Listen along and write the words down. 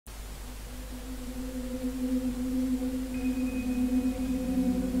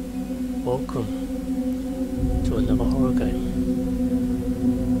Welcome to another horror game.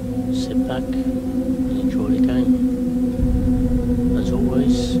 Sit back and enjoy the game. As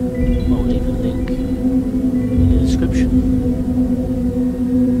always, I'll leave a link in the description.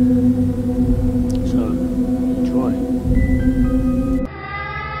 So, enjoy.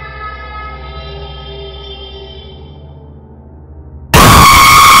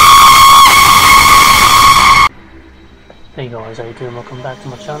 Hey guys, how you doing? Welcome back to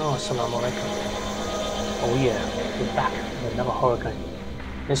my channel. Asalaamualikum. Oh yeah, we're back with another horror game.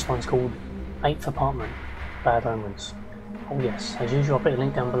 This one's called 8th Apartment Bad Omens. Oh yes, as usual I'll put a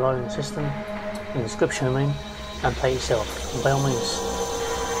link down below in the system, in the description I mean, and play it yourself. And by all means,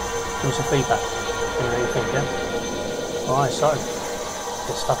 give me some feedback. Let me know what you think, yeah? Alright, so,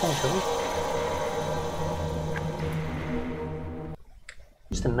 get stuck in, shall we?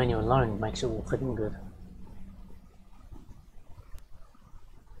 Just the menu alone makes it all freaking good.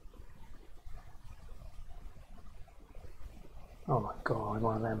 Oh my god,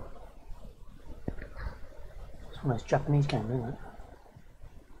 one of them. It's one of those Japanese games, isn't it?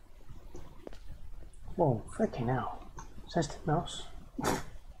 Whoa, freaking hell. Sensitive mouse.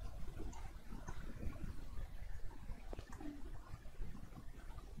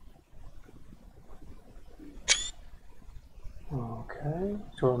 Okay,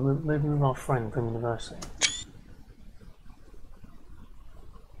 so we're moving with our friend from university.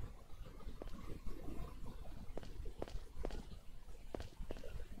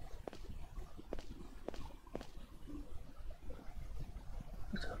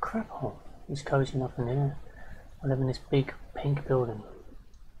 What's a crap hole? He's cozy enough in here. I live in this big pink building.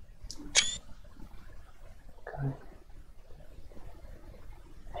 Okay.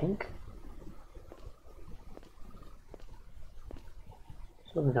 Pink?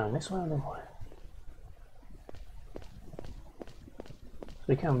 So we're going this way or that way? So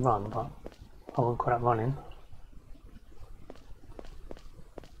we can run, but I wouldn't call that running.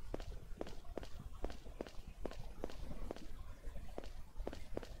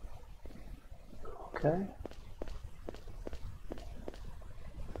 Okay.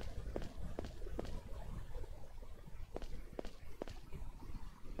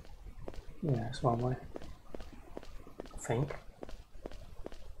 Yeah, that's one way. I think.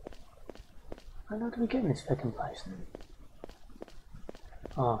 How do we get in this fucking place then?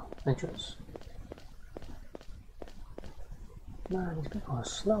 Ah, entrance. Man, these people are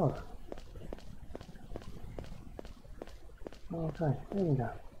slow. Okay, there we go.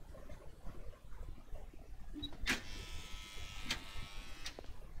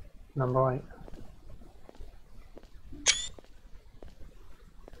 Number 8.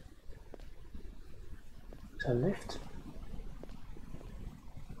 So lift?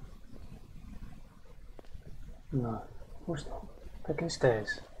 No, what's not? Picking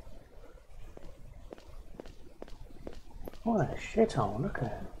stairs. What a shithole, look at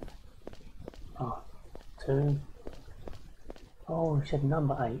it. Ah, 2. Oh, we said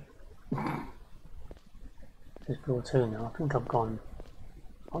number 8. There's floor 2 now, I think I've gone.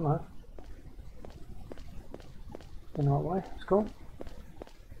 Oh no. In the right way, it's cool.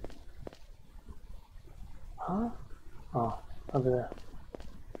 Huh? Oh, over there.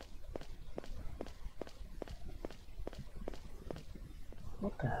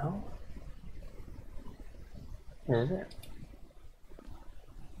 What the hell? Is it?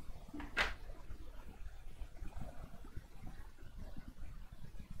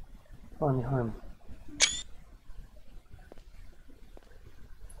 Finally home.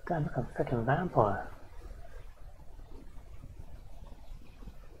 Damn, look like a freaking vampire.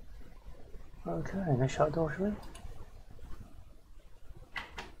 Okay, let's shut the door, shall we?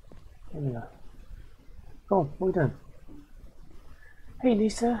 Here we go. Oh, what are we doing? Hey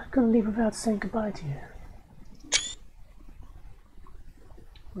Lisa, couldn't leave without saying goodbye to you.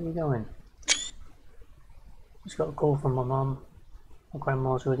 Where are you going? Just got a call from my mum. My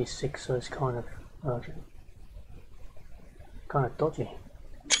grandma's really sick, so it's kind of urgent. Kind of dodgy.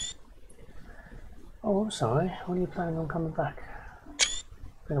 Oh, I'm sorry. When are you planning on coming back?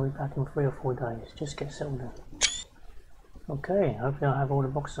 I'm going to be back in 3 or 4 days. Just get settled in. Okay, hopefully I'll have all the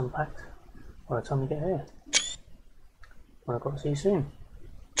boxes unpacked by the time you get here. Well, I've got to see you soon.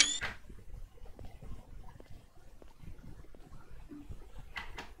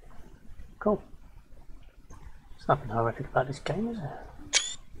 Cool. There's nothing horrific about this game, is there?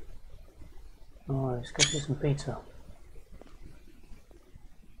 Alright, let's go get some pizza.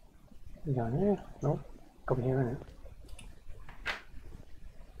 You going here? Nope. Got me here, innit?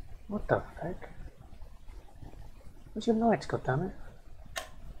 What the heck? Where's your lights, goddammit?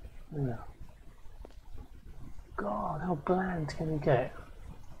 There we go. God, how bland can you get?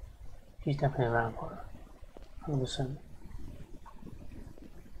 She's definitely around for her. 100%.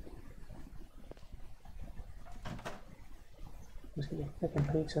 Let's get your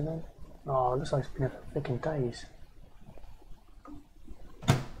frickin' pizza then. Oh, it looks like it's been a frickin' days.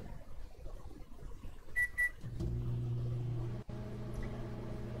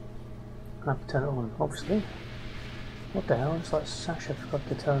 I have to turn it on, obviously. What the hell? It's like Sasha forgot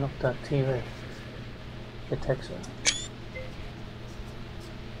to turn off that TV. Should text her.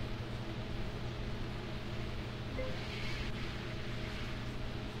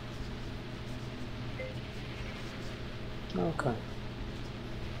 Okay.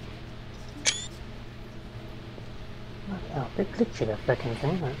 Wow, a bit glitchy that frickin'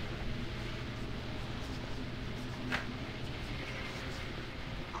 thing, isn't it?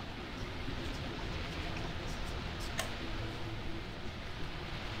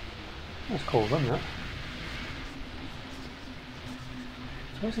 That's cool, isn't it?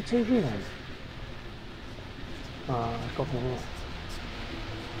 So where's the TV then? Oh, it's got me in here.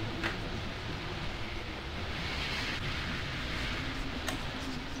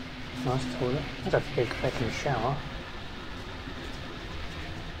 Nice toilet. That's a big fucking shower.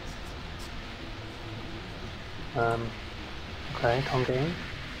 Okay, can't get in.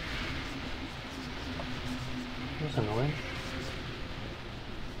 That's annoying.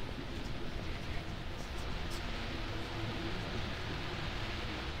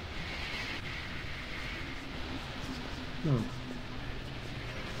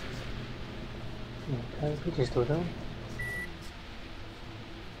 Okay, we just do that.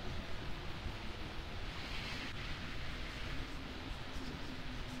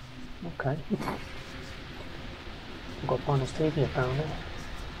 Okay. I've got to find this TV apparently.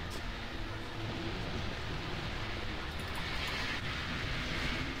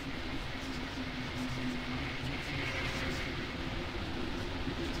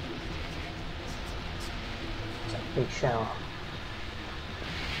 It's a big shower.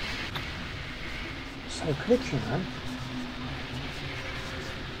 So glitchy, man.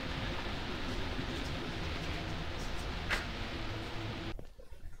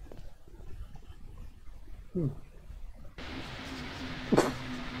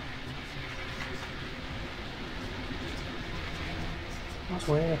 That's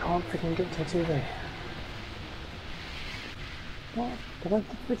weird, I can't freaking get to the TV. What? Did I put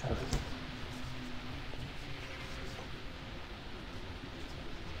the fridge open?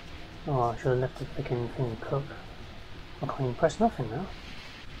 Oh, I should have left the freaking thing cook. I can't even press nothing now.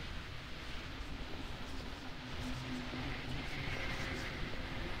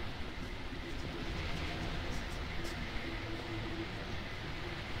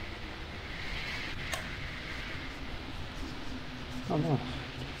 Oh, nice.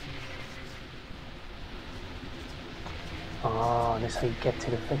 Oh, that's how you get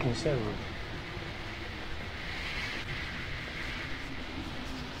to the freaking sitting room.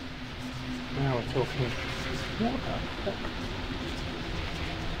 Now we're talking. What the fuck?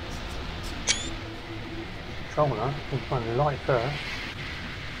 Controller, we can find the light first.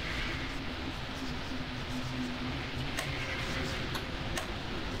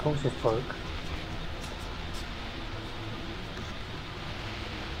 Of course it's broke.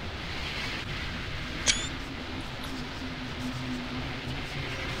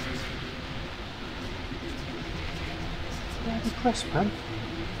 Press, man.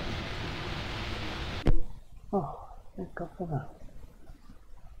 Oh, thank God for that.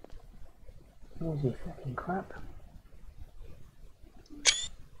 Easy fucking crap.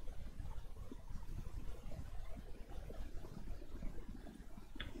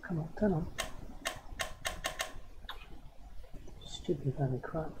 Come on, turn on. Stupid bloody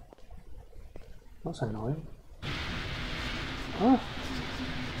crap. That's annoying. Oh.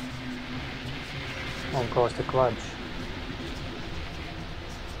 Oh God, it's the grudge.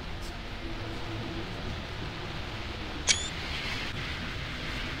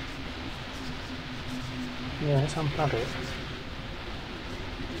 Yeah, let's unplug it.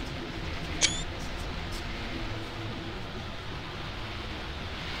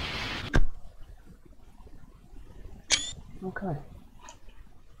 Okay.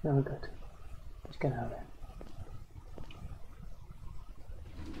 Very good. Let's get out of there.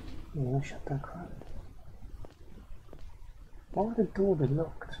 Yeah, let's shut that crap. Why would the door be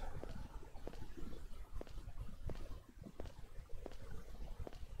locked?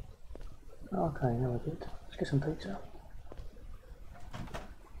 Okay, now we're good. Let's get some pizza.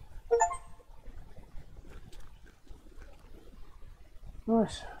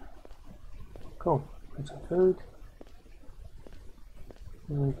 Nice. Cool. Get some food.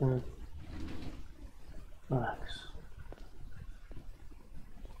 And we can relax.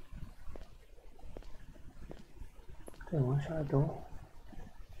 Okay, one side door.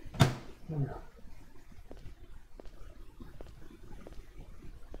 Yeah.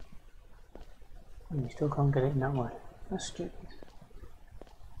 And you still can't get it in that way. That's stupid.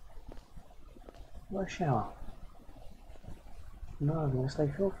 What a shower. No, I'm going to stay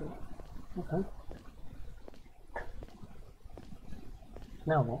filthy. Okay.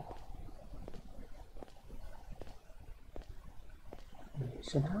 Now what?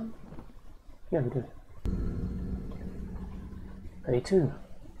 Sit down? Yeah, we do. Day 2.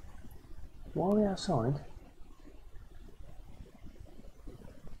 While we're outside,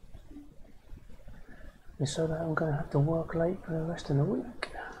 it's so that I'm going to have to work late for the rest of the week.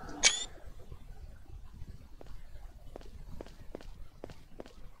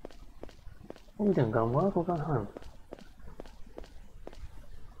 What are we doing? Going work or going home?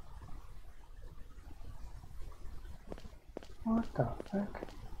 What the fuck?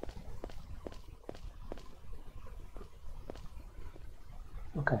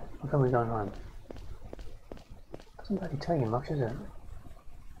 Okay, I think we're going home. Doesn't bloody tell you much, is it?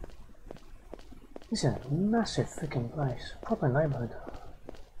 This is a massive freaking place. Proper neighbourhood.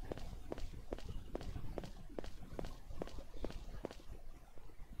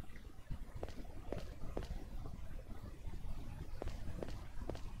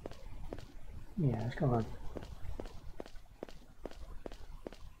 Yeah, let's go on.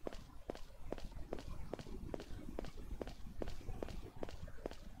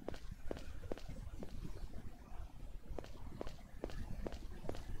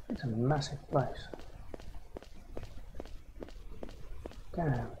 It's a massive place.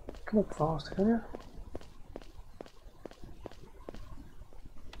 Damn, come up faster, can you?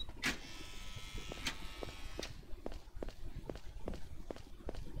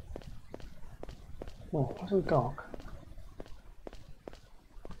 Oh, it's all dark.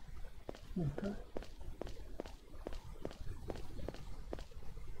 Okay.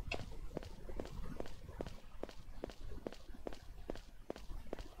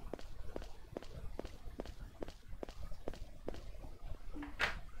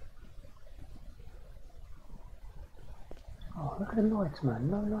 Oh, look at the lights, man.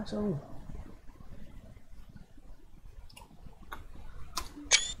 No lights at all.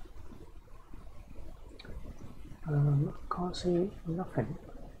 Can't see nothing.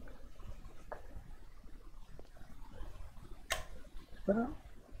 Better.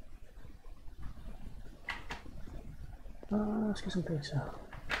 Let's get some pizza.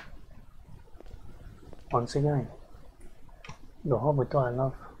 Once again, your heart would die,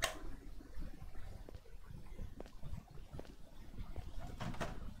 love.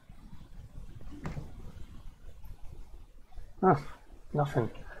 Ah,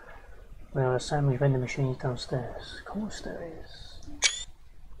 nothing. There are sandwich vending machines downstairs. Of course there is.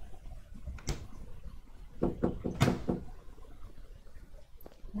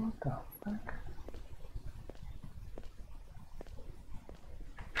 What the fuck?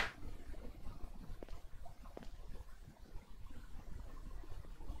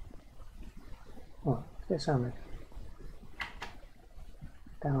 Oh, let's get a sandwich.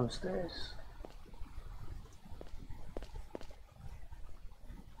 Downstairs.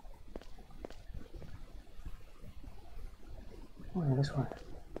 Oh yeah, this way.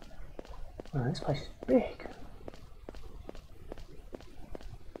 Oh, this place is big.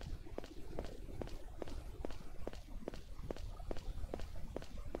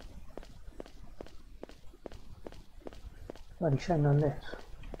 Bloody shame no lifts.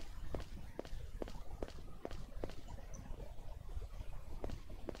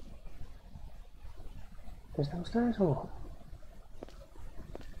 Goes downstairs or what?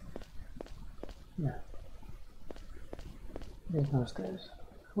 Yeah. There's downstairs.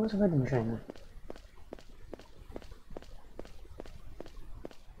 Where's the vending machine then?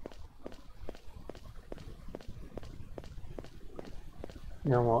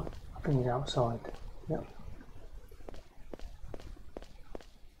 You know what? I think he's outside. Yep.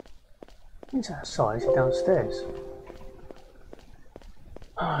 He's outside, is he downstairs?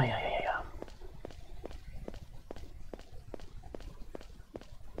 Oh, yeah.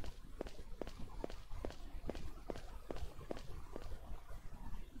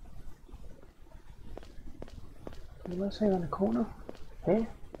 Let's say around the corner. Here?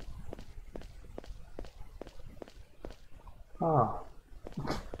 Ah.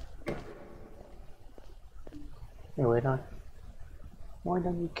 You weirdo. Why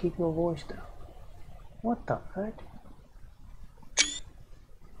don't you keep your voice down? What the fuck?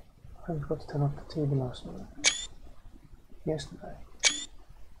 I forgot to turn off the TV last night. Yesterday.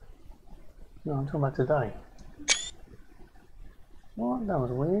 No, I'm talking about today. What? That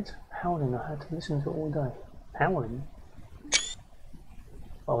was weird. Howling, I had to listen to it all day. Howling?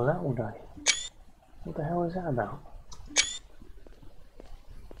 Oh, that all day. What the hell is that about?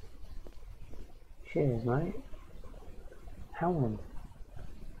 Cheers, mate. Howling.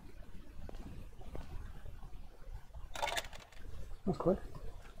 That's good.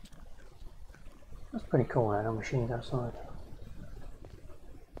 That's pretty cool, that machines outside.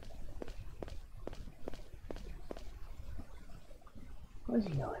 Where's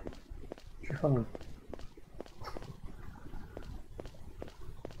he going? Should follow him.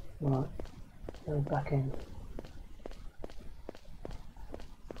 Right, go back in.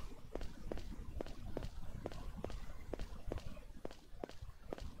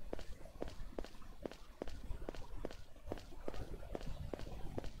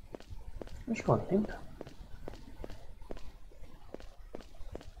 Which one, think?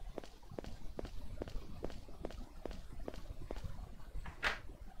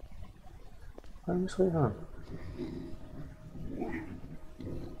 Home sweet home.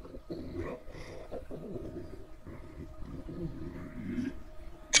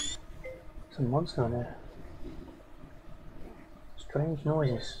 Some monster in there. Strange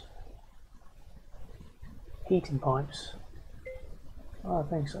noises. Heating pipes. Oh, I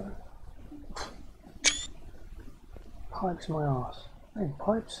think so. Pipes my arse. Hey,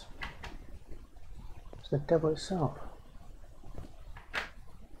 pipes? It's the devil itself.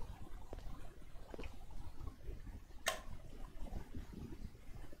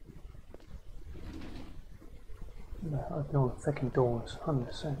 Open all the fucking doors,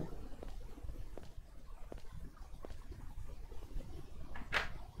 100%.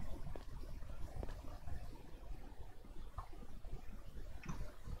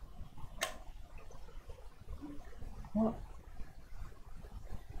 What?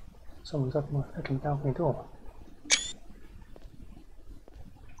 Someone's opened my fucking balcony door.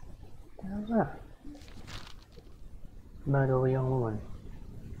 What the hell's that? Murder of a young woman.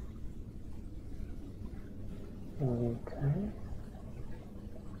 Okay.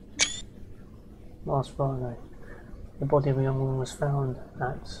 Last Friday, the body of a young woman was found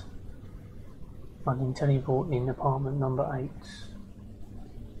at unintelligible in apartment number 8.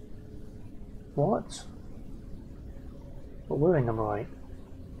 What? But we're in number 8.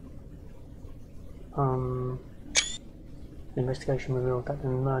 The investigation revealed that the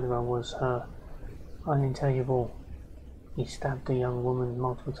murderer was her unintelligible. He stabbed the young woman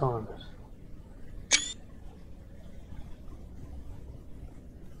multiple times.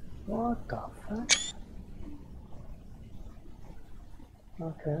 What the fuck?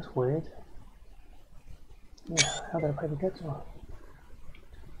 Okay, that's weird. Yeah, how did the paper get to her?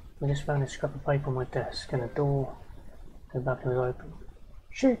 I just found a scrap of paper on my desk and the door to the balcony was open.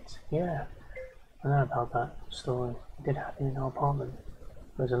 Shit! Yeah, I know about that story. It did happen in our apartment.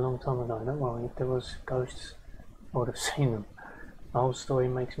 It was a long time ago. Don't worry, if there was ghosts, I would have seen them. The whole story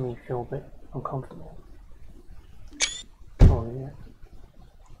makes me feel a bit uncomfortable. Oh yeah.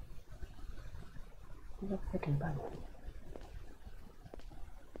 Where's that freaking bang?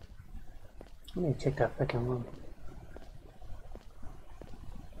 I need to check that freaking room.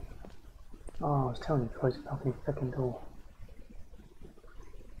 Oh, I was telling you, close the balcony freaking door.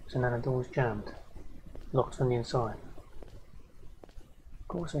 So now the door's jammed. Locked from the inside. Of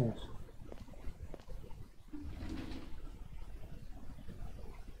course it is.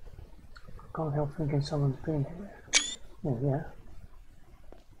 I can't help thinking someone's been here. Oh yeah.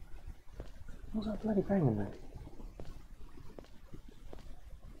 What's that bloody banging then?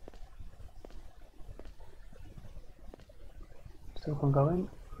 Still can go in.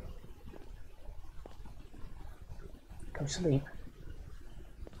 Go sleep.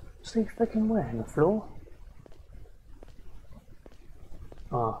 Sleep fucking where? On the floor?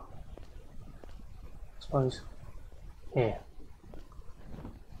 Ah. I suppose. Here.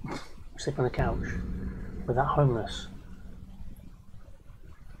 Sleep on the couch. With that homeless.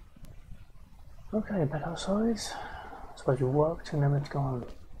 Okay, back outside. I suppose you worked and then let's go home.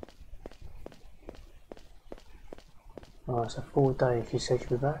 Oh, it's a full day. She said she'd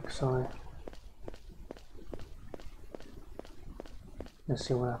be back, so let's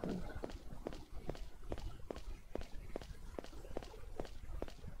see what happens.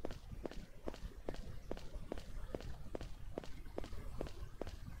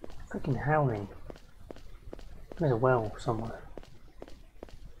 Freaking howling. There's a well somewhere.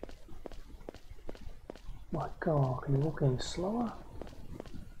 My god, can you walk in slower?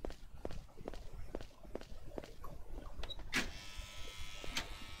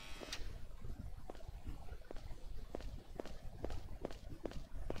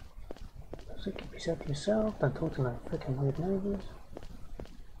 So keep yourself to yourself, don't talk to no freaking weird neighbours.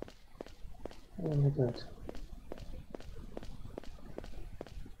 Really good.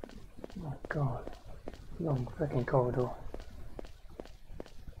 God. Long freaking corridor.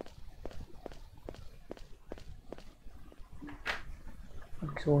 I'm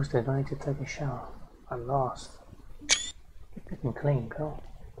exhausted, I need to take a shower. At last. Get freaking clean, girl.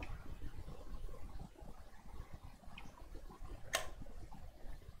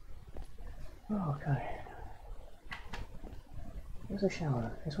 Oh, okay. Where's the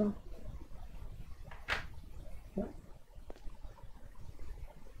shower? This one? Yep.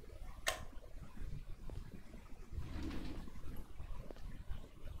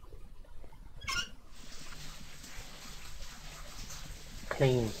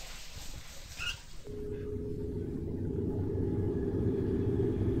 Clean.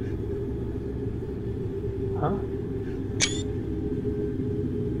 Huh?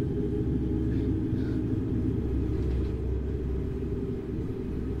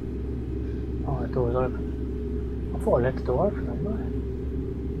 Oh, the door's open. I thought I left the door open, didn't I?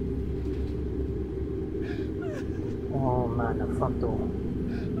 Oh man, the front door.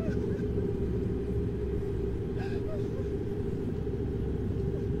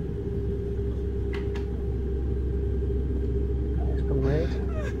 That's a bit weird.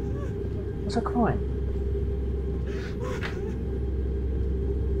 What's that crying?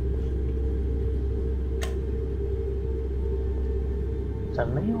 Is that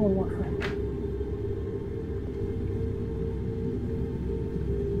me or my friend?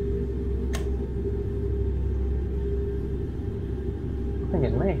 I think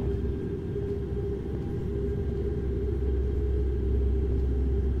it's me.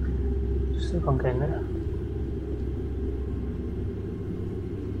 Still can't get in there.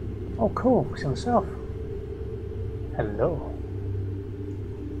 Oh cool, it's himself. Hello.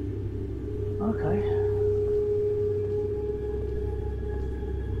 Okay.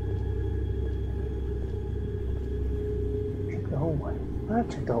 Check the hallway. I have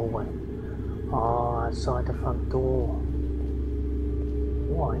checked the hallway. Oh, outside the front door.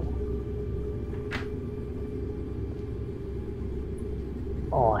 Why?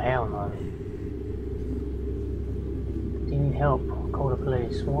 Oh hell no. Do you need help? Call the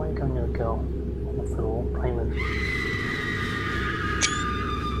police. Why are you going to a girl on the floor playing with...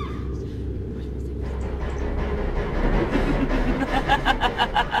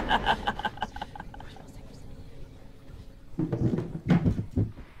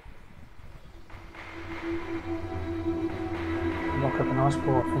 Lock up an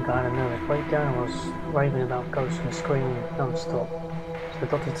hospital, I think I had a nervous breakdown. I was raving about ghosts and screaming non-stop. So the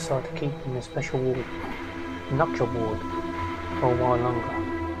doctor decided to keep me in a special ward, nuptial ward, for a while longer.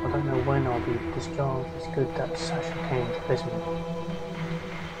 I don't know when I'll be discharged. It's good that Sasha came to visit me.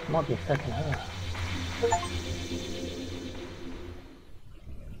 It might be affecting her.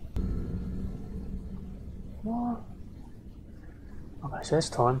 What? Okay, so this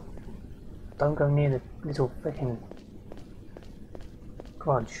time, don't go near the little freaking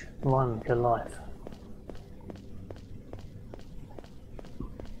grudge. Run with your life.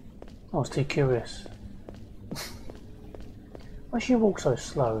 I was too curious. Why does she walk so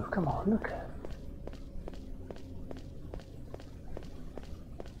slow? Come on, look at her.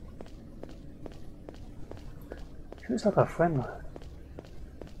 She looks like a friend though.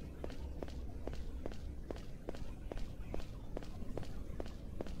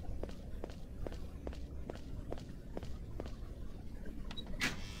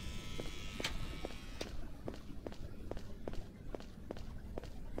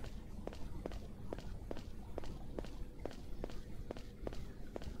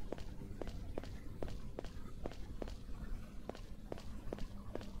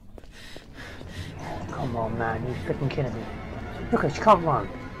 Come on man, you're freaking kidding me. Look at her, she can't run.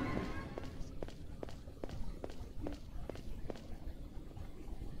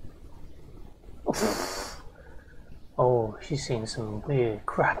 Oh, she's seen some weird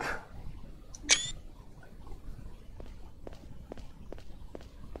crap.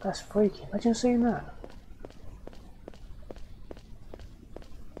 That's freaky, imagine seeing that.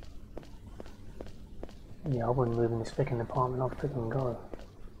 Yeah, I wouldn't move in this freaking apartment, I'd freaking go.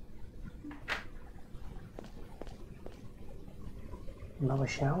 Another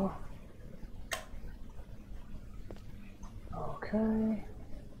shower. Okay.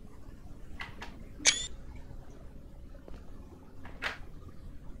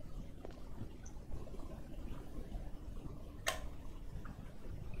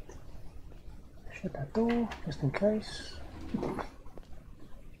 Shut that door, just in case.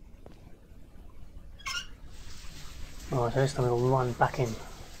 Alright, so this time we'll run back in.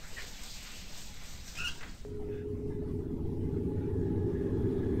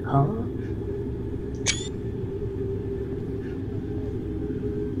 Huh?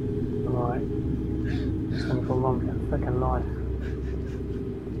 Right. freaking life.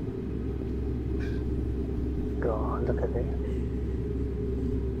 God, look at it.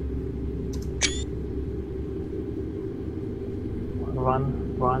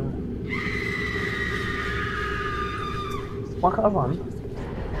 Run, run. Why can't I run?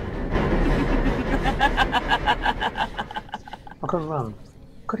 I couldn't run.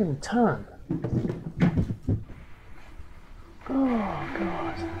 Couldn't even turn. Oh,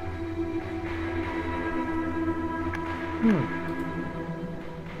 God.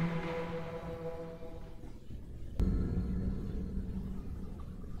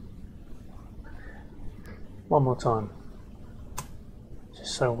 One more time. It's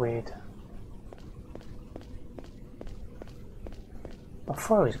just so weird. My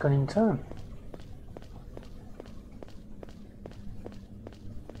throw is going to turn.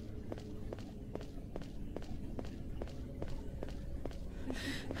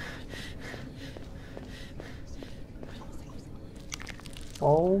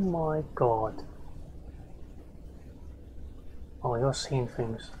 Oh my God. Oh, you're seeing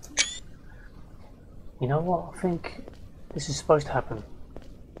things. You know what? I think this is supposed to happen.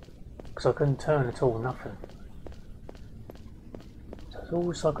 Because I couldn't turn at all, nothing. So it's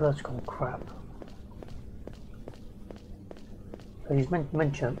all psychological crap. So he's meant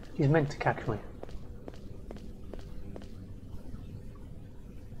to catch me.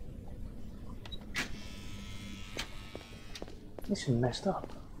 This is messed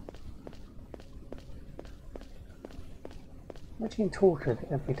up. Imagine being tortured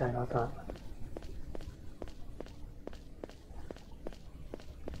every day like that.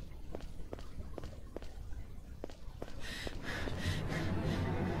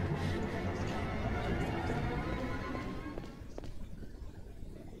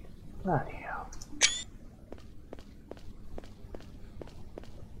 Bloody hell.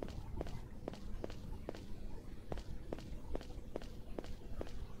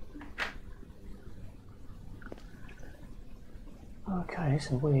 Okay, this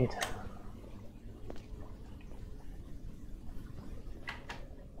is weird.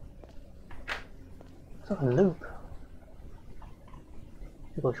 It's like a loop.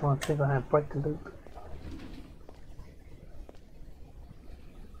 You've got to try and figure out how to break the loop.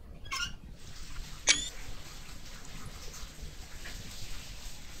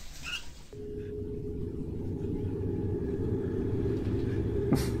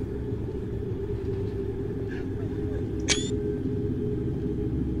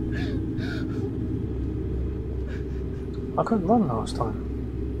 I couldn't run last time.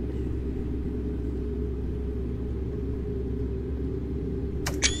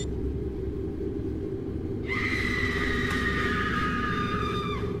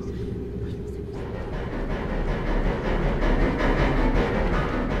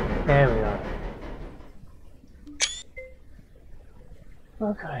 There we go.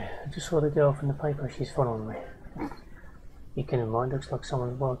 Okay, I just saw the girl from the paper, she's following me. You can imagine, looks like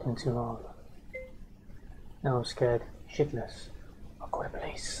someone's working too hard. Now I'm scared shitless. I'll call the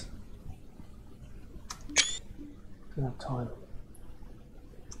police. Don't have time.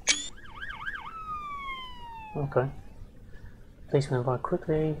 Okay. Policeman arrived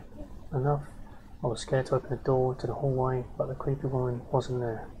quickly enough. I was scared to open the door to the hallway, but the creepy woman wasn't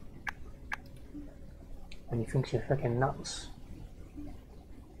there. And he thinks you're fucking nuts.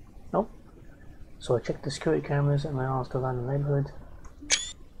 Nope. So I checked the security cameras and I asked around the neighborhood.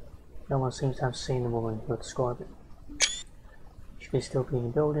 No one seems to have seen the woman who would describe it. She could still be in the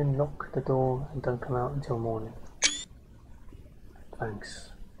building. Lock the door and don't come out until morning.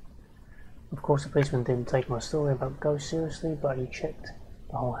 Thanks. Of course the policeman didn't take my story about ghosts seriously, but he checked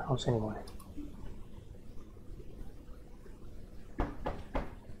the whole house anyway.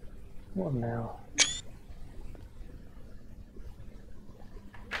 What now?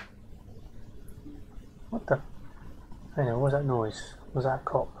 What the? Hey, what was that noise? Was that a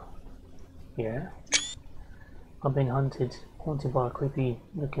cop? Yeah? I've been haunted by a creepy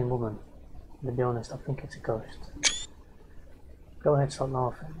looking woman. And to be honest, I think it's a ghost. Go ahead, stop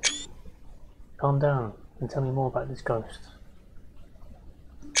laughing. Calm down and tell me more about this ghost.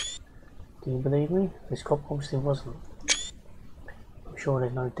 Do you believe me? This cop obviously wasn't. I'm sure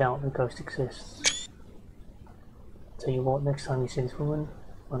there's no doubt the ghost exists. Tell you what, next time you see this woman,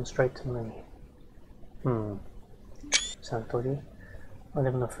 run straight to me. Sounds dodgy. I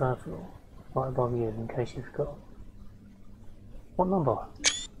live on the third floor, right above you, in case you forgot. What number?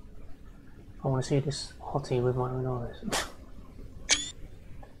 I want to see this hottie with my own eyes.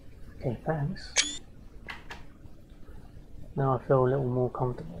 Okay, thanks. Now I feel a little more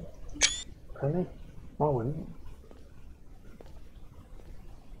comfortable. Really? Why wouldn't you?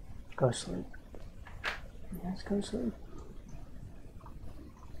 Go sleep. Let's go sleep.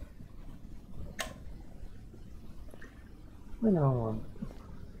 We're in the wrong one.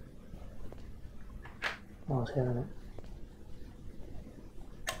 I was hearing it.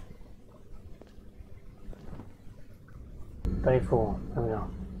 Day 4, there we are.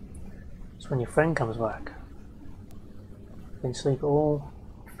 It's when your friend comes back. Didn't sleep at all,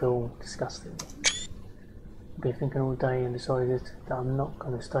 feel disgusted. Been thinking all day and decided that I'm not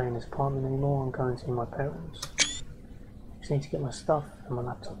going to stay in this apartment anymore. I'm going to see my parents. Just need to get my stuff and my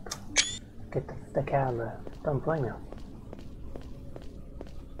laptop. Get the heck out of there. Don't blame you.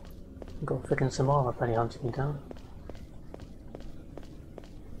 I've got a freaking Samara bloody hunting me down.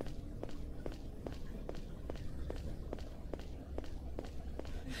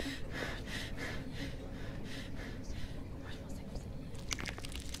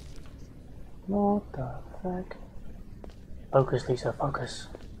 What the heck? Focus, Lisa, focus.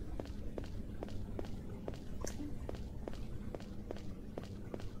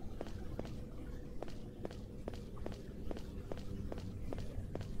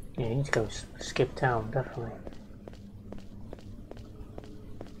 Yeah, you need to go skip town, definitely.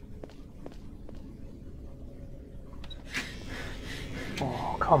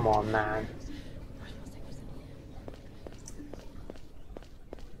 Oh, come on, man.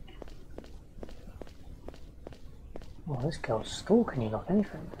 Oh, this girl's stalking you like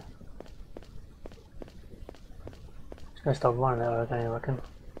anything. She's gonna start running at her again, I reckon.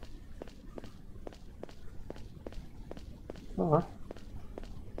 Alright.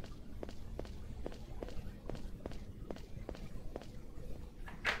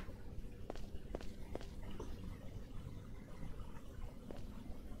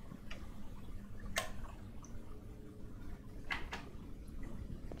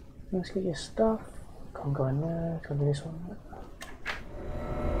 Let's get your stuff. Can't go in there. Can't do this one.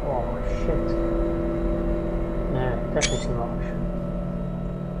 Oh shit. Yeah, definitely too much.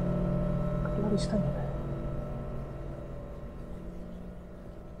 Bloody staying there.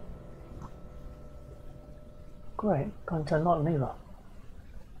 Great, can't turn light on either.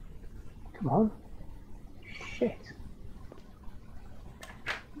 Come on. Shit.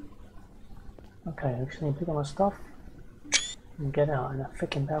 Okay, I just need to pick up my stuff and get out, and that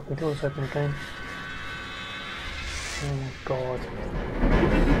freaking balcony door's open again. Oh my god.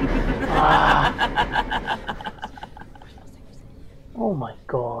 Ah. Oh my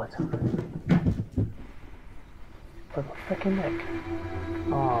god. But my freaking neck.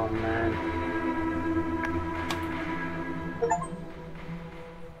 Oh man.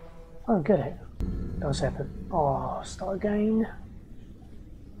 I don't get it. Does happen. Oh, start again.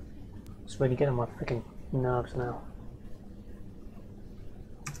 It's really getting on my freaking nerves now.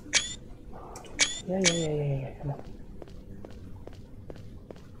 Yeah, come on.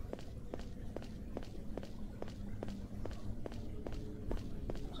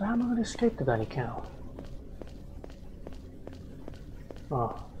 So how am I going to escape the bloody cow?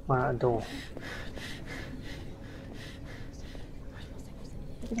 Oh, right out the door.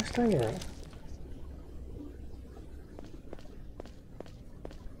 Where did I stay there?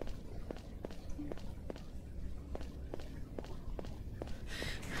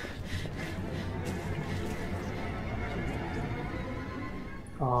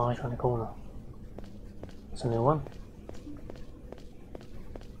 Oh, he's around the corner. That's a new one.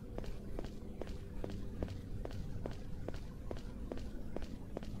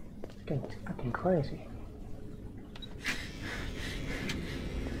 It's getting fucking crazy.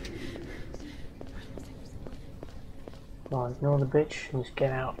 Right, ignore the bitch and just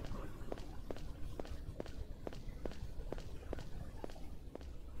get out.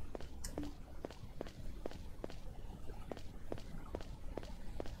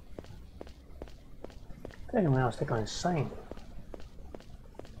 If anyone else, they're going insane.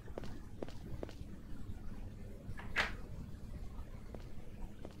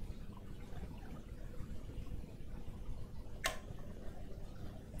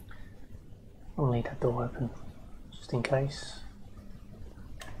 I'll leave that door open, just in case.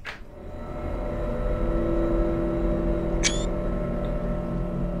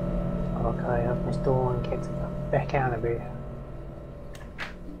 Okay, open this door and get the back out of here.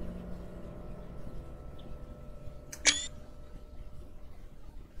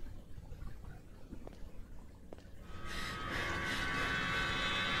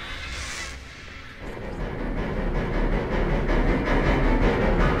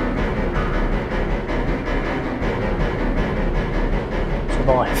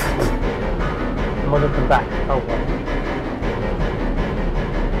 I'm not looking back. Oh well.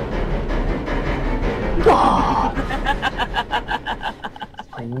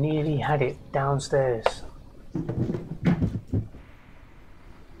 I nearly had it downstairs.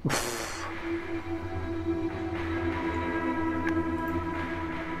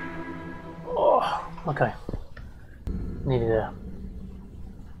 Okay. Nearly there.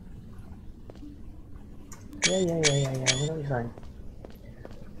 Yeah, we know what you're saying.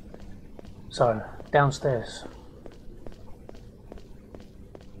 So, downstairs.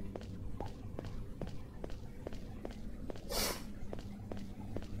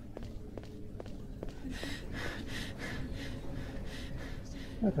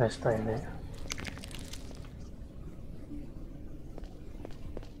 We're going to stay there.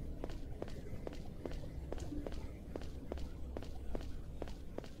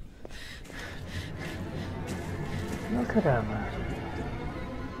 Look at that, man.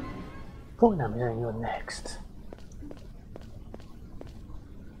 Point at me saying you're next.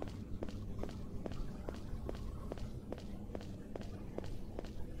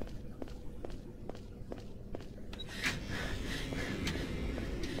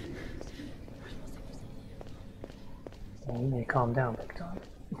 Yeah, you need to calm down big time.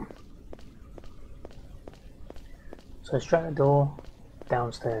 So straight the door,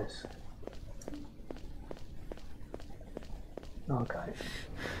 downstairs. Okay.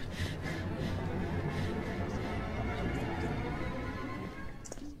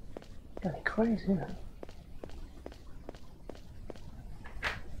 That's crazy, isn't it?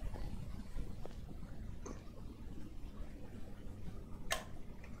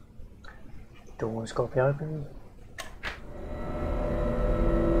 Door's got to be open.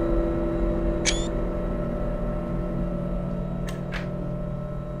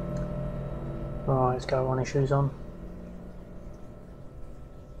 Alright, let's go running shoes on.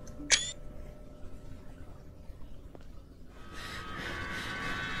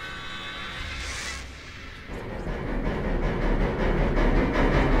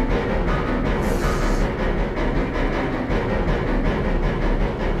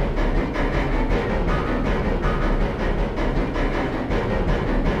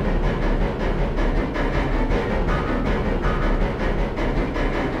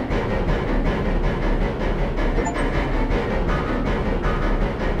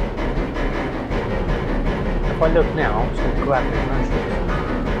 If I look now, I'm just going to grab it and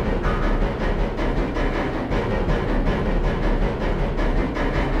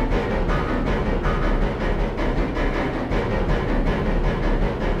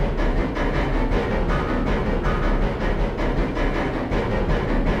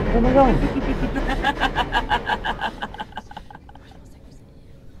where am I going?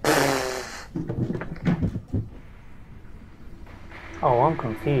 Oh, I'm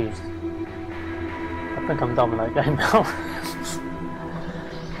confused. I think I'm done with that game now.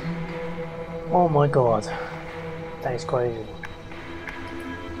 Oh my god. That is crazy.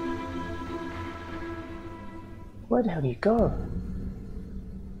 Where the hell do you go?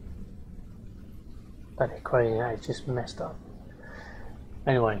 That is crazy, that is just messed up.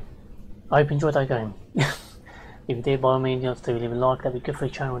 Anyway, I hope you enjoyed that game. If you did, by all means, you have to leave a like, that'd be good for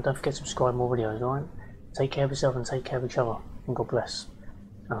the channel, and don't forget to subscribe for more videos, alright? Take care of yourself and take care of each other, and God bless.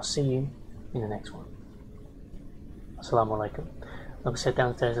 And I'll see you in the next one. Asalaamualikum. Like I said,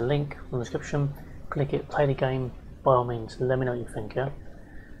 downstairs a link in the description. Click it, play the game. By all means, let me know what you think, yeah?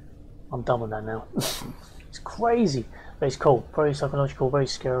 I'm done with that now. It's crazy, but it's cool. Very psychological, very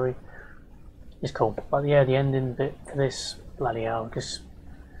scary. It's cool. But yeah, the ending bit for this, bloody hell, because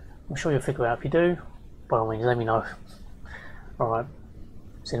I'm sure you'll figure it out. If you do, by all means, let me know. Alright,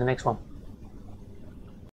 see you in the next one.